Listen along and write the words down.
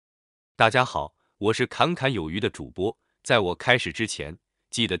大家好，我是侃侃有余的主播。在我开始之前，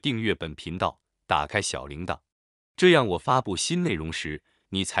记得订阅本频道，打开小铃铛，这样我发布新内容时，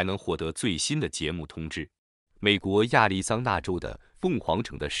你才能获得最新的节目通知。美国亚利桑那州的凤凰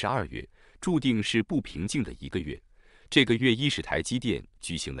城的12月，注定是不平静的一个月。这个月，是台积电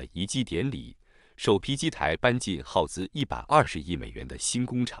举行了移机典礼，首批机台搬进耗资120亿美元的新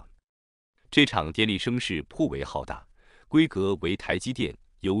工厂。这场典礼声势颇为浩大，规格为台积电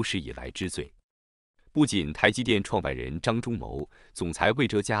有史以来之最。不仅台积电创办人张忠谋、总裁魏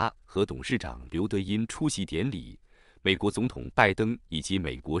哲嘉和董事长刘德音出席典礼，美国总统拜登以及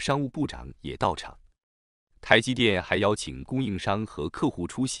美国商务部长也到场。台积电还邀请供应商和客户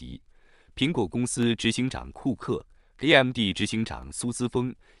出席，苹果公司执行长库克、AMD 执行长苏姿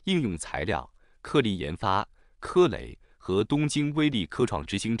丰、应用材料、克力研发、科磊和东京威力科创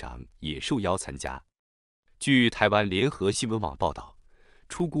执行长也受邀参加。据台湾联合新闻网报道，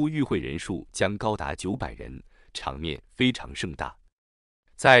初估与会人数将高达900人，场面非常盛大。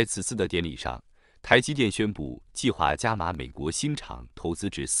在此次的典礼上，台积电宣布计划加码美国新厂投资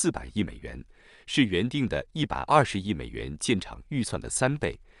至400亿美元，是原定的120亿美元建厂预算的3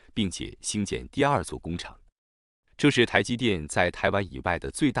倍，并且兴建第2座工厂。这是台积电在台湾以外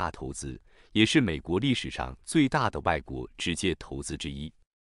的最大投资，也是美国历史上最大的外国直接投资之一。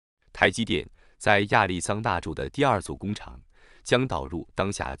台积电在亚利桑那州的第2座工厂将导入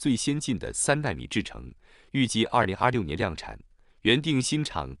当下最先进的3nm制程，预计2026年量产。原定新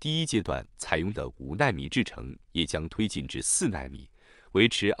厂第一阶段采用的5nm制程也将推进至4nm，维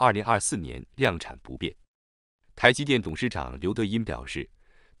持2024年量产不变。台积电董事长刘德音表示，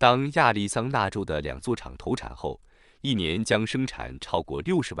当亚利桑那州的2座厂投产后，一年将生产超过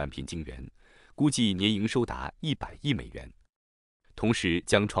60万片晶圆，估计年营收达100亿美元。同时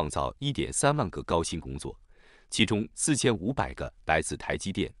将创造1.3万个高薪工作，其中4500个来自台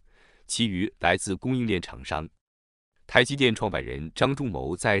积电，其余来自供应链厂商。台积电创办人张忠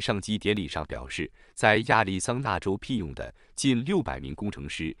谋在上机典礼上表示，在亚利桑那州聘用的近600名工程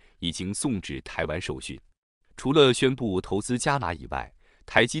师已经送至台湾受训。除了宣布投资加码以外，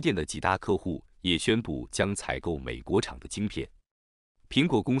台积电的几大客户也宣布将采购美国厂的晶片。苹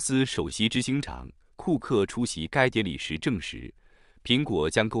果公司首席执行长库克出席该典礼时证实，苹果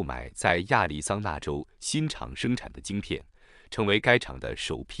将购买在亚利桑那州新厂生产的晶片，成为该厂的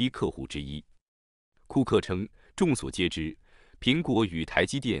首批客户之一。库克称，众所皆知，苹果与台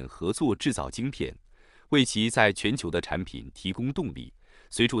积电合作制造晶片，为其在全球的产品提供动力。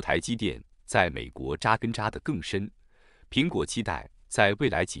随着台积电在美国扎根扎得更深，苹果期待在未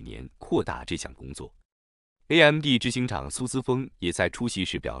来几年扩大这项工作。AMD 执行长苏姿丰也在出席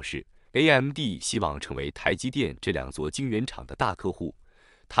时表示，AMD 希望成为台积电这2座晶圆厂的大客户，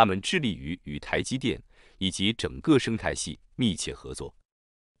他们致力于与台积电以及整个生态系密切合作。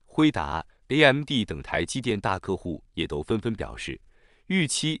辉达、AMD 等台积电大客户也都纷纷表示，预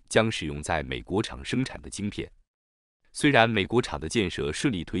期将使用在美国厂生产的晶片。虽然美国厂的建设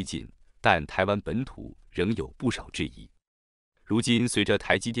顺利推进，但台湾本土仍有不少质疑。如今随着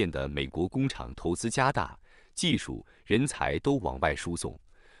台积电的美国工厂投资加大，技术、人才都往外输送，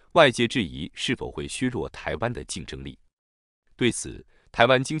外界质疑是否会削弱台湾的竞争力。对此，台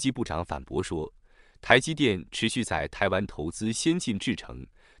湾经济部长反驳说，台积电持续在台湾投资先进制程，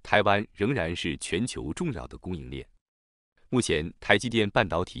台湾仍然是全球重要的供应链。目前，台积电半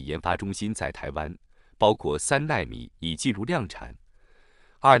导体研发中心在台湾，包括3nm已进入量产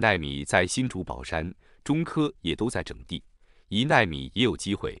，2nm在新竹宝山、中科也都在整地，1nm也有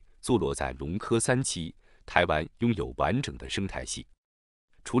机会坐落在龙科3期。台湾拥有完整的生态系。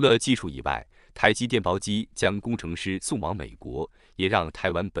除了技术以外，台积电包机将工程师送往美国，也让台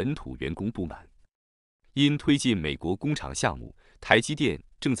湾本土员工不满。因推进美国工厂项目，台积电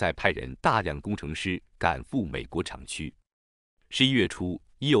正在派人大量工程师赶赴美国厂区。11月初，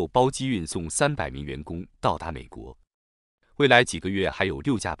已有包机运送300名员工到达美国。未来几个月还有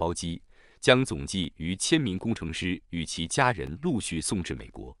6架包机，将总计逾1000名工程师与其家人陆续送至美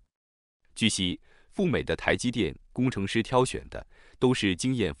国。据悉，赴美的台积电工程师挑选的都是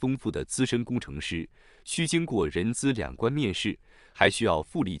经验丰富的资深工程师，需经过人资2关面试，还需要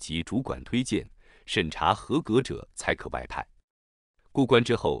副理级主管推荐，审查合格者才可外派。过关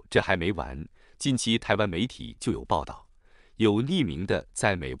之后，这还没完。近期台湾媒体就有报道，有匿名的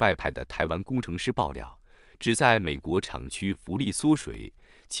在美外派的台湾工程师爆料，只在美国厂区福利缩水，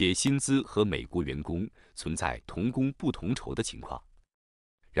且薪资和美国员工存在同工不同酬的情况。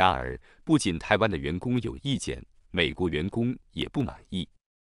然而，不仅台湾的员工有意见，美国员工也不满意。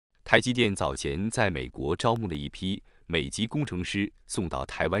台积电早前在美国招募了一批美籍工程师送到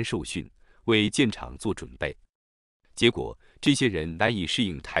台湾受训，为建厂做准备。结果，这些人难以适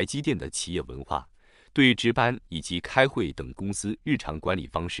应台积电的企业文化，对值班以及开会等公司日常管理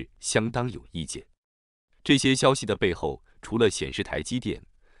方式相当有意见。这些消息的背后，除了显示台积电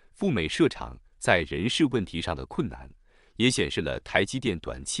赴美设厂在人事问题上的困难，也显示了台积电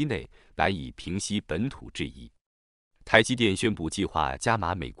短期内难以平息本土质疑。台积电宣布计划加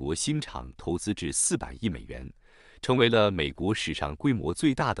码美国新厂投资至400亿美元，成为了美国史上规模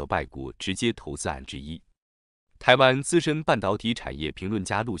最大的外国直接投资案之一。台湾资深半导体产业评论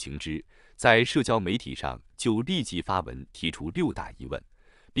家陆行之在社交媒体上就立即发文提出6大疑问，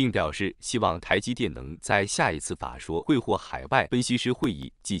并表示希望台积电能在下一次法说会或海外分析师会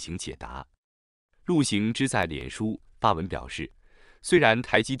议进行解答。陆行之在脸书发文表示，虽然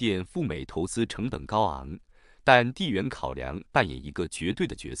台积电赴美投资成本高昂，但地缘考量扮演一个绝对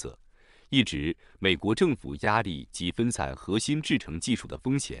的角色，意指美国政府压力及分散核心制程技术的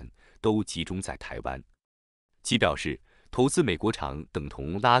风险都集中在台湾。其表示，投资美国厂等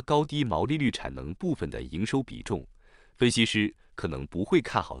同拉高低毛利率产能部分的营收比重，分析师可能不会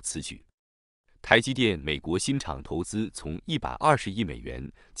看好此举。台积电美国新厂投资从120亿美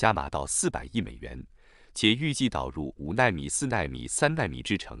元加码到400亿美元，且预计导入5奈米、4奈米、3奈米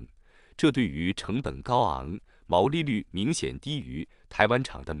制程，这对于成本高昂、毛利率明显低于台湾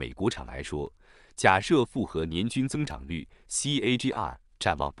厂的美国厂来说，假设复合年均增长率 CAGR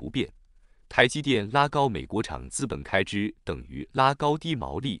展望不变，台积电拉高美国厂资本开支等于拉高低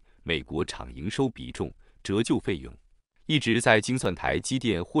毛利美国厂营收比重折旧费用。一直在精算台积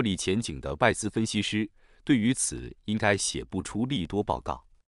电获利前景的外资分析师对于此应该写不出利多报告。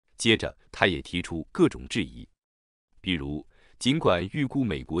接着，他也提出各种质疑，比如尽管预估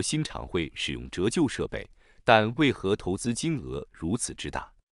美国新厂会使用折旧设备，但为何投资金额如此之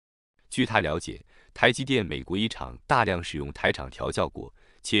大？据他了解，台积电美国一厂大量使用台厂调教过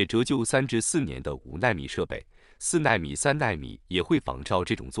且折旧3至4年的5奈米设备，4奈米、3奈米也会仿照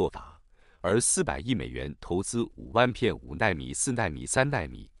这种做法。而400亿美元投资5万片5奈米、4奈米、3奈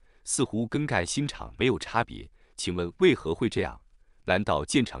米，似乎跟盖新厂没有差别。请问为何会这样？难道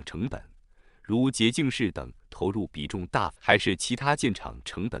建厂成本，如洁净室等投入比重大，还是其他建厂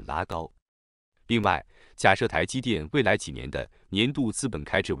成本拉高？另外，假设台积电未来几年的年度资本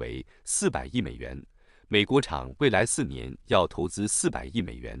开支为400亿美元，美国厂未来4年要投资400亿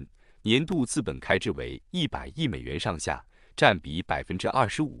美元，年度资本开支为100亿美元上下，占比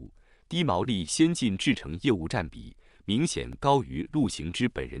25%。低毛利先进制程业务占比明显高于陆行之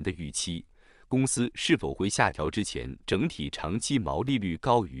本人的预期，公司是否会下调之前整体长期毛利率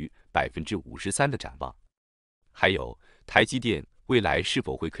高于53%的展望？还有，台积电未来是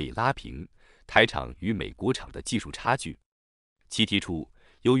否会可以拉平台厂与美国厂的技术差距？其提出，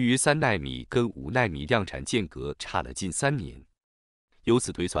由于3奈米跟5奈米量产间隔差了近3年，由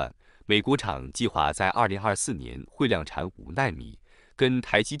此推算，美国厂计划在2024年会量产5奈米。跟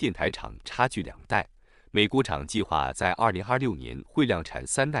台积电台厂差距2代，美国厂计划在2026年会量产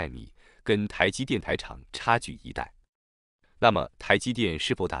3奈米，跟台积电台厂差距1代。那么，台积电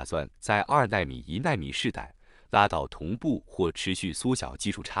是否打算在2奈米、1奈米世代拉到同步或持续缩小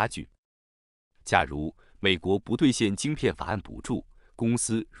技术差距？假如美国不兑现晶片法案补助，公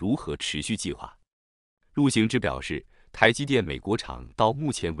司如何持续计划？陆行之表示，台积电美国厂到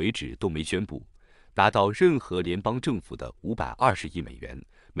目前为止都没宣布拿到任何联邦政府的520亿美元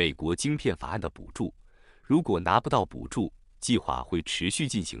美国晶片法案的补助。如果拿不到补助，计划会持续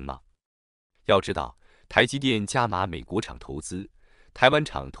进行吗？要知道，台积电加码美国厂投资，台湾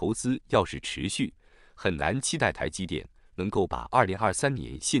厂投资要是持续，很难期待台积电能够把2023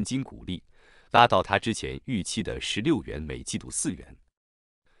年现金股利拉到他之前预期的16元每季度4元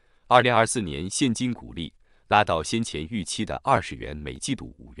，2024年现金股利拉到先前预期的20元每季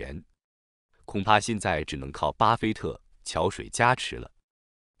度5元。恐怕现在只能靠巴菲特、桥水加持了。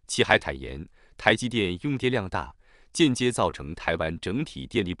其还坦言，台积电用电量大，间接造成台湾整体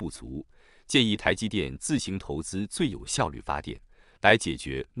电力不足，建议台积电自行投资最有效率发电，来解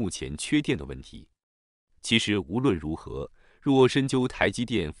决目前缺电的问题。其实无论如何，若深究台积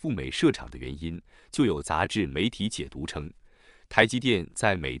电赴美设厂的原因，就有杂志媒体解读称，台积电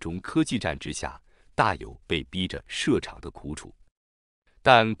在美中科技战之下，大有被逼着设厂的苦楚。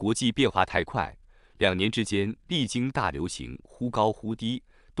但国际变化太快，2年之间历经大流行忽高忽低、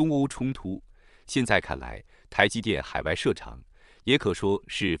东欧冲突，现在看来，台积电海外设厂也可说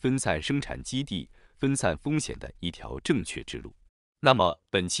是分散生产基地、分散风险的一条正确之路。那么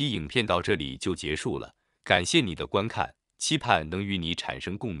本期影片到这里就结束了，感谢你的观看，期盼能与你产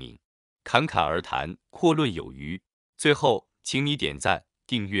生共鸣。侃侃而谈，阔论有余。最后，请你点赞、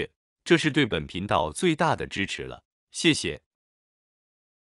订阅，这是对本频道最大的支持了，谢谢。